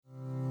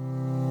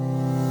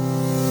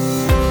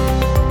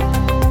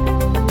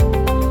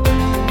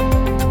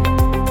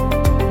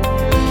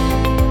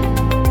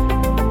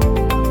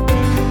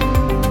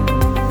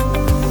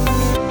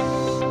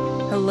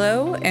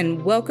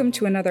Welcome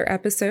to another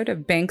episode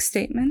of Bank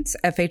Statements,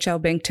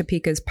 FHL Bank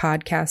Topeka's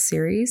podcast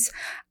series.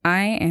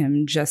 I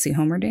am Jessie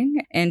Homerding,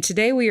 and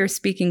today we are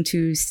speaking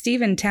to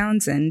Stephen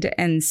Townsend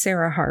and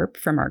Sarah Harp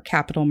from our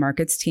capital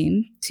markets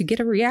team to get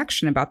a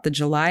reaction about the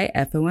July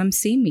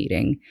FOMC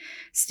meeting.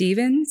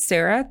 Stephen,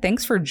 Sarah,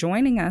 thanks for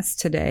joining us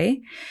today.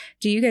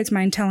 Do you guys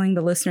mind telling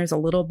the listeners a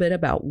little bit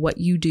about what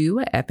you do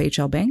at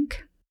FHL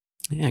Bank?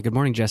 Yeah, good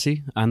morning,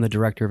 Jesse. I'm the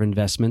Director of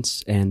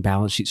Investments and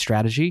Balance Sheet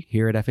Strategy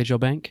here at FHL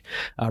Bank.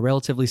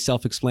 Relatively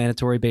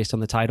self-explanatory based on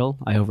the title.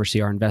 I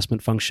oversee our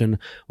investment function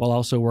while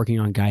also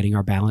working on guiding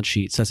our balance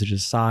sheet, such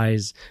as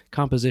size,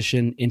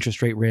 composition,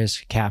 interest rate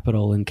risk,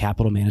 capital, and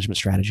capital management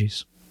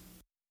strategies.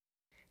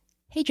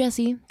 Hey,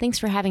 Jesse. Thanks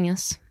for having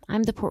us.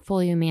 I'm the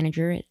Portfolio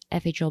Manager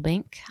at FHL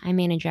Bank. I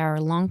manage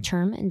our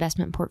long-term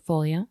investment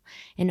portfolio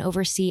and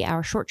oversee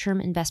our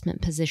short-term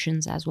investment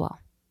positions as well.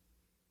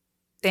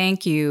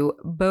 Thank you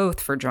both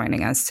for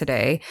joining us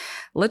today.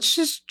 Let's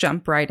just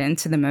jump right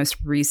into the most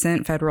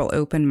recent Federal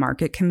Open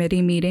Market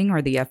Committee meeting,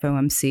 or the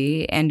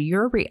FOMC, and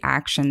your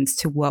reactions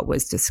to what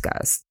was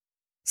discussed.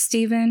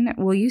 Stephen,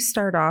 will you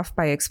start off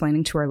by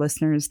explaining to our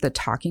listeners the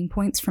talking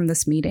points from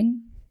this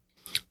meeting?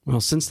 Well,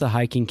 since the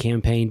hiking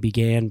campaign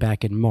began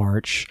back in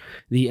March,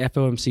 the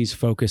FOMC's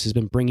focus has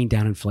been bringing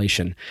down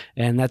inflation,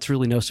 and that's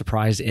really no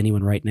surprise to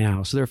anyone right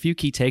now. So there are a few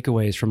key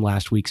takeaways from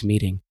last week's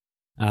meeting.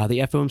 The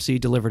FOMC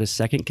delivered a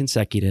second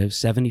consecutive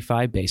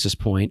 75 basis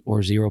point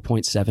or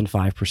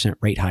 0.75%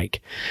 rate hike.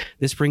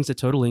 This brings the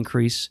total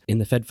increase in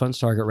the Fed funds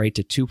target rate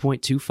to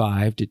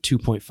 2.25 to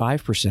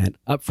 2.5%,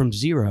 up from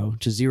 0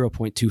 to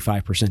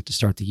 0.25% to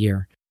start the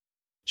year.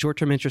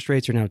 Short-term interest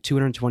rates are now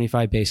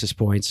 225 basis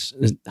points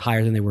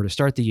higher than they were to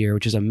start the year,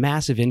 which is a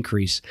massive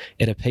increase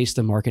at a pace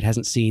the market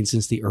hasn't seen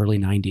since the early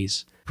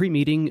 90s.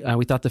 Pre-meeting,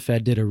 we thought the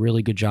Fed did a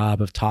really good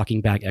job of talking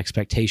back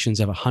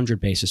expectations of a 100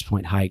 basis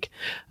point hike,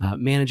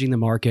 managing the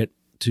market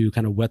to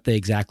kind of what they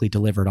exactly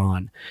delivered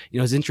on.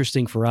 It's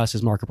interesting for us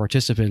as market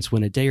participants,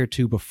 when a day or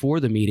two before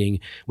the meeting,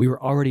 we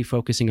were already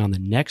focusing on the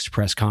next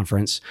press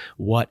conference,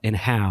 what and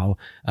how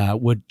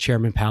would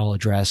Chairman Powell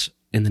address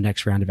in the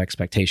next round of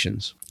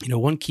expectations.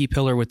 One key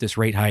pillar with this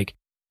rate hike,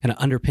 kind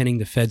of underpinning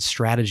the Fed's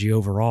strategy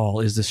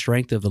overall, is the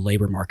strength of the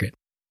labor market.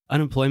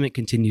 Unemployment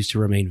continues to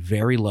remain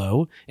very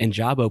low, and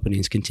job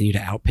openings continue to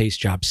outpace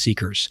job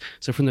seekers.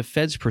 So from the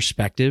Fed's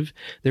perspective,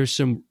 there's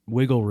some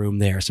wiggle room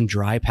there, some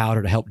dry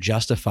powder to help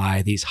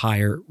justify these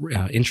higher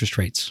interest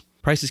rates.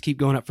 Prices keep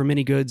going up for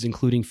many goods,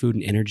 including food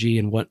and energy.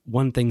 And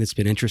one thing that's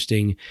been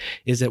interesting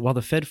is that while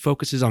the Fed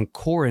focuses on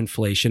core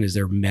inflation as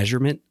their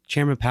measurement,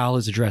 Chairman Powell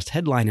has addressed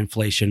headline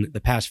inflation at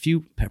the past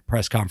few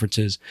press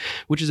conferences,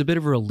 which is a bit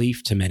of a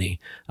relief to many.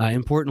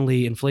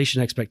 Importantly,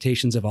 inflation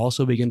expectations have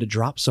also begun to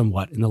drop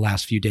somewhat in the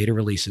last few data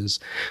releases.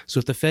 So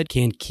if the Fed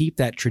can keep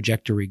that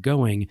trajectory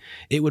going,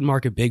 it would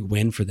mark a big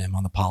win for them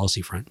on the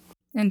policy front.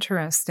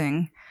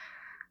 Interesting.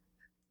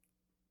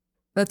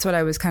 That's what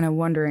I was kind of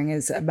wondering,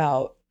 is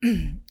about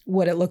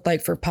what it looked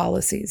like for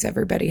policies.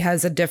 Everybody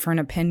has a different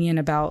opinion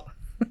about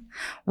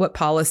what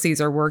policies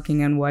are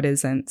working and what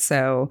isn't.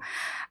 So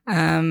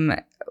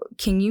can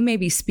you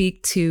maybe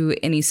speak to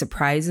any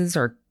surprises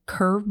or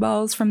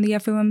curveballs from the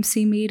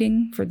FOMC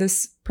meeting for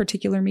this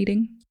particular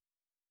meeting?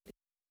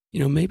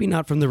 Maybe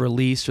not from the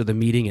release or the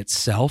meeting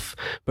itself,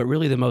 but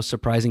really the most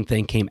surprising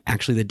thing came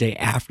actually the day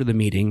after the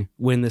meeting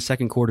when the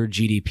second quarter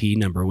GDP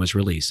number was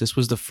released. This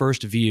was the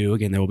first view.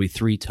 Again, there will be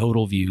 3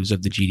 total views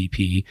of the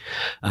GDP,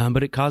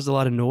 but it caused a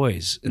lot of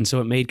noise. And so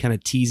it made kind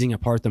of teasing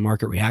apart the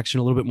market reaction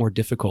a little bit more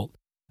difficult.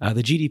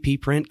 The GDP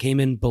print came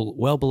in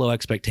well below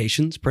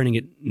expectations, printing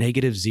at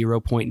negative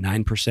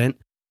 0.9%.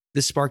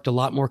 This sparked a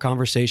lot more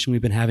conversation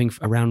we've been having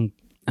around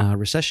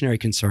recessionary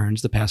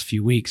concerns the past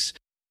few weeks,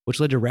 which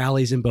led to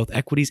rallies in both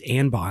equities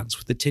and bonds,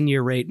 with the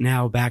 10-year rate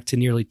now back to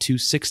nearly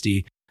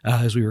 260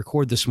 as we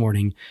record this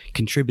morning,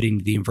 contributing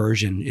to the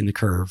inversion in the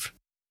curve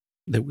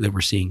that we're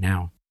seeing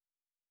now.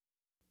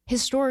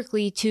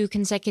 Historically, 2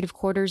 consecutive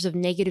quarters of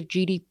negative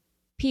GDP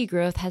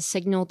growth has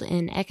signaled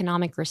an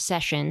economic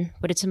recession,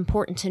 but it's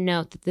important to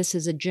note that this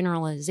is a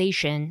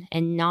generalization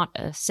and not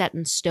a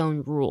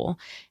set-in-stone rule.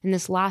 In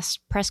this last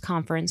press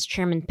conference,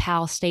 Chairman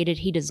Powell stated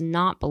he does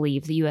not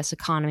believe the U.S.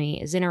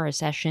 economy is in a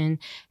recession,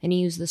 and he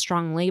used the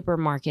strong labor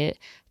market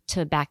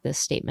to back this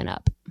statement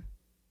up.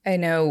 I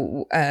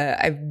know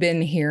I've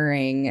been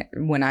hearing,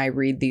 when I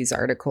read these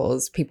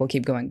articles, people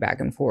keep going back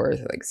and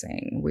forth, like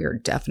saying, we are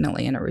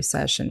definitely in a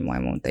recession. Why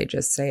won't they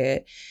just say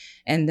it?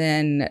 And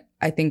then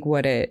I think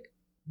what it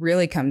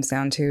really comes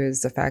down to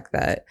is the fact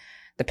that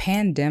the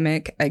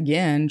pandemic,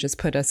 again, just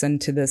put us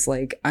into this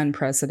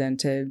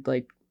unprecedented,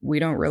 we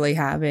don't really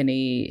have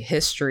any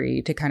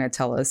history to kind of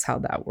tell us how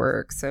that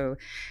works. So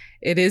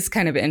it is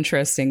kind of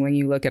interesting when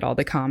you look at all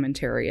the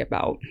commentary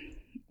about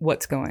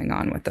what's going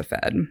on with the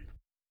Fed.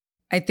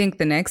 I think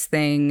the next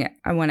thing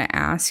I want to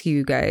ask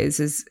you guys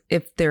is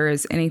if there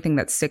is anything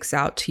that sticks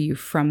out to you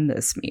from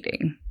this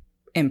meeting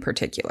in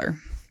particular.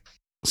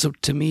 So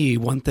to me,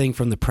 one thing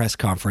from the press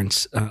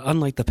conference,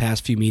 unlike the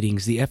past few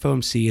meetings, the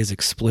FOMC is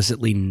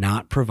explicitly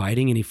not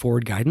providing any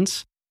forward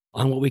guidance.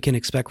 on what we can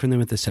expect from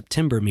them at the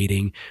September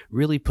meeting,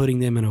 really putting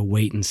them in a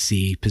wait and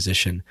see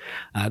position.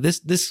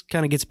 This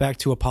kind of gets back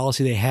to a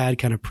policy they had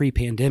kind of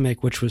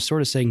pre-pandemic, which was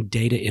sort of saying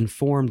data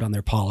informed on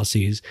their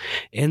policies.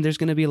 And there's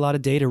going to be a lot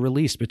of data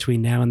released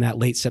between now and that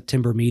late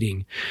September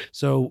meeting.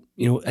 So,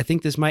 I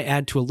think this might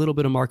add to a little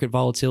bit of market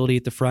volatility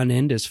at the front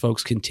end as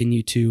folks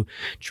continue to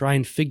try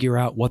and figure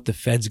out what the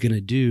Fed's going to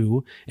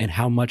do and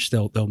how much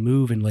they'll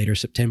move in later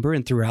September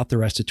and throughout the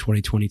rest of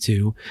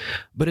 2022.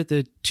 But at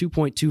the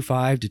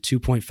 2.25 to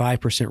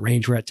 2.5%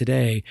 range we're at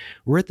today,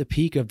 we're at the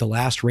peak of the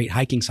last rate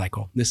hiking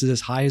cycle. This is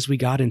as high as we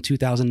got in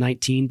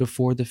 2019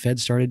 before the Fed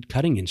started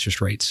cutting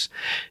interest rates.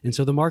 And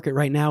so the market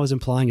right now is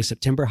implying a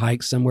September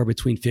hike somewhere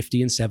between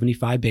 50 and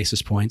 75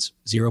 basis points,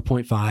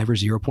 0.5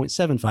 or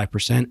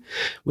 0.75%,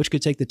 which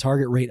could take the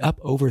target rate up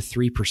over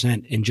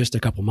 3% in just a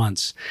couple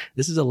months.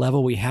 This is a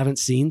level we haven't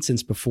seen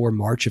since before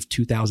March of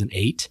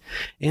 2008.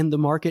 And the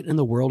market and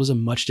the world is a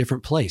much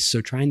different place.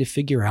 So trying to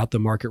figure out the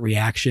market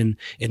reaction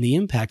and the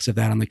impacts of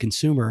that on the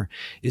consumer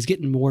is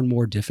getting more and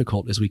more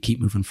difficult as we keep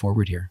moving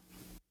forward here.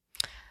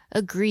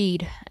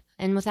 Agreed.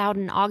 And without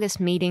an August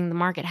meeting, the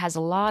market has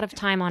a lot of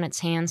time on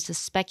its hands to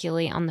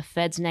speculate on the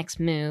Fed's next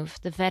move.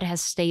 The Fed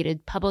has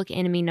stated public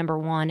enemy number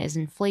one is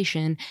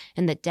inflation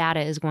and that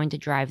data is going to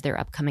drive their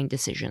upcoming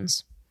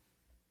decisions.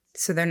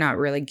 So they're not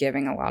really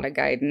giving a lot of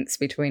guidance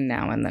between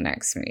now and the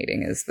next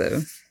meeting is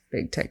the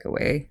big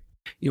takeaway.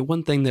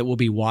 One thing that we'll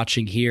be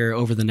watching here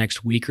over the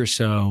next week or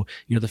so,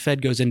 the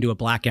Fed goes into a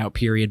blackout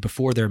period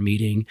before their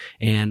meeting,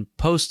 and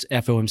post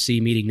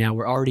FOMC meeting now,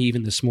 we're already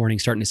even this morning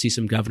starting to see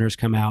some governors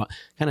come out,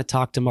 kind of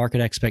talk to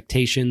market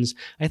expectations.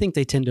 I think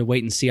they tend to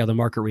wait and see how the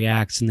market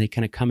reacts, and they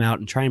kind of come out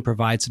and try and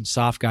provide some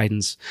soft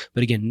guidance.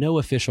 But again, no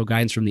official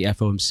guidance from the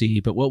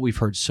FOMC. But what we've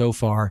heard so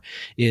far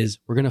is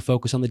we're going to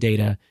focus on the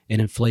data,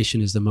 and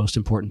inflation is the most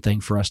important thing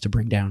for us to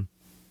bring down.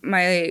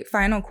 My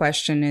final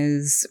question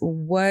is,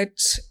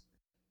 what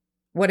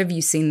have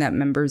you seen that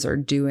members are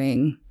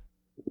doing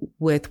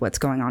with what's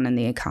going on in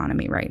the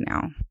economy right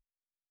now?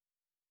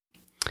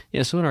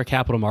 Yeah, so in our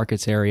capital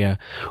markets area,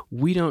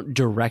 we don't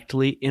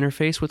directly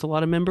interface with a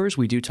lot of members.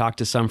 We do talk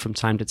to some from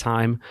time to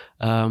time,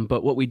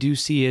 but what we do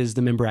see is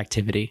the member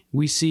activity.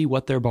 We see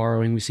what they're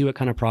borrowing, we see what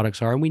kind of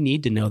products are, and we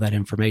need to know that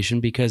information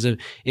because it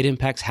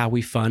impacts how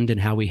we fund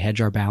and how we hedge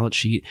our balance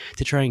sheet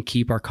to try and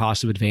keep our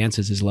cost of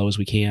advances as low as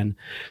we can.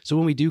 So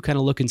when we do kind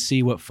of look and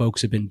see what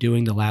folks have been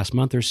doing the last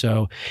month or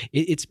so,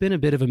 it's been a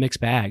bit of a mixed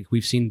bag.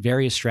 We've seen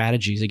various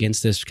strategies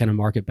against this kind of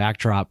market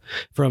backdrop,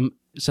 from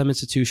some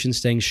institutions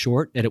staying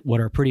short at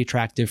what are pretty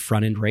attractive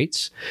front-end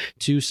rates,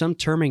 to some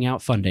terming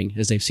out funding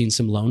as they've seen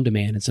some loan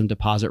demand and some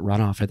deposit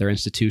runoff at their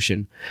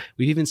institution.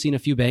 We've even seen a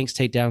few banks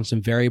take down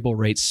some variable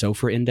rate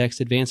SOFR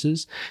indexed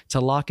advances to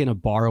lock in a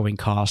borrowing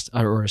cost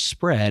or a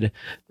spread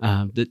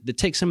that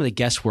takes some of the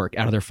guesswork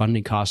out of their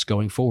funding costs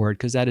going forward,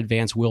 because that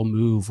advance will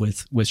move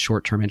with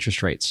short-term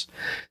interest rates.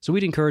 So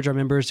we'd encourage our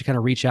members to kind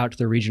of reach out to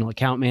their regional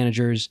account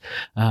managers,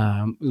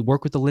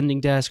 work with the lending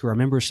desk or our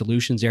member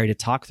solutions area to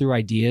talk through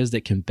ideas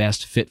that can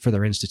best fit for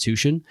their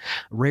institution.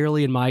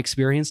 Rarely, in my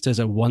experience, does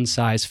a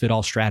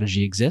one-size-fit-all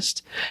strategy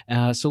exist.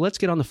 So let's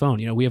get on the phone.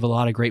 We have a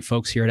lot of great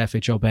folks here at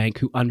FHL Bank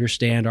who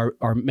understand our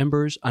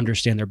members,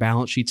 understand their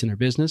balance sheets and their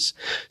business.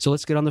 So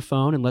let's get on the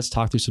phone and let's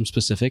talk through some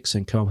specifics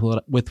and come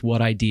up with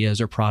what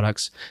ideas or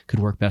products could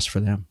work best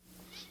for them.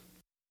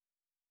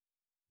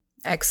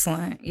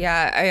 Excellent.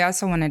 Yeah, I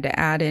also wanted to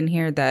add in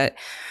here that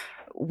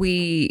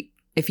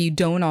if you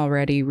don't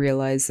already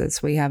realize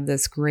this, we have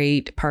this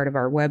great part of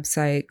our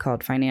website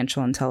called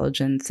Financial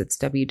Intelligence. It's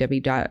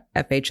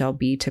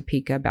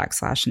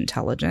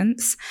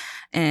www.fhlbtopeka.com/intelligence.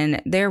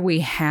 And there we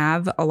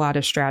have a lot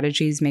of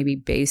strategies, maybe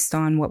based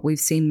on what we've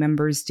seen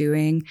members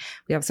doing.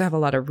 We also have a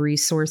lot of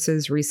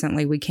resources.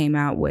 Recently, we came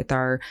out with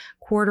our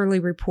quarterly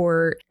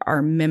report,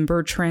 our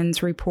member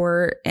trends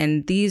report,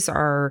 and these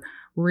are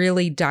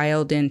really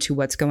dialed into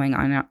what's going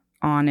on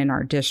in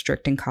our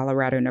district in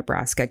Colorado,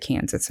 Nebraska,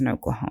 Kansas, and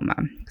Oklahoma.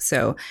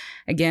 So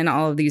again,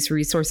 all of these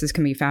resources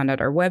can be found at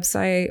our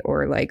website,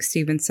 or like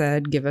Stephen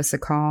said, give us a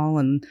call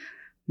and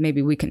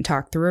maybe we can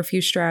talk through a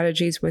few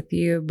strategies with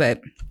you.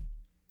 But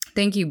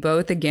thank you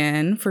both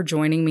again for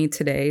joining me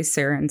today,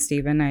 Sarah and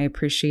Stephen. I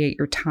appreciate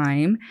your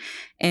time,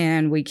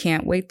 and we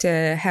can't wait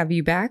to have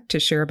you back to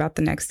share about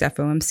the next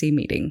FOMC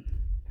meeting.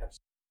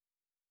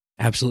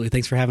 Absolutely.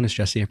 Thanks for having us,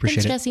 Jesse. I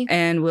appreciate it. Jesse.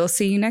 And we'll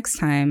see you next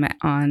time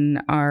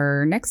on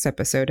our next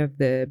episode of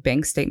the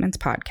Bank Statements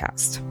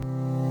Podcast.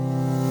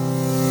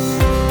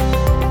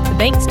 The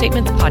Bank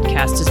Statements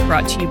Podcast is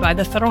brought to you by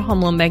the Federal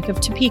Home Loan Bank of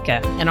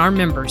Topeka and our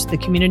members, the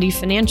community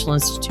financial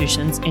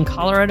institutions in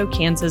Colorado,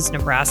 Kansas,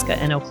 Nebraska,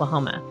 and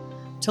Oklahoma.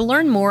 To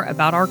learn more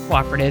about our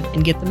cooperative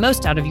and get the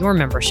most out of your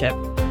membership,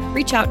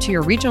 reach out to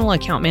your regional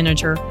account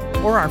manager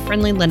or our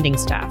friendly lending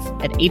staff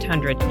at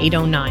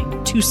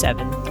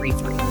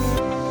 800-809-2733.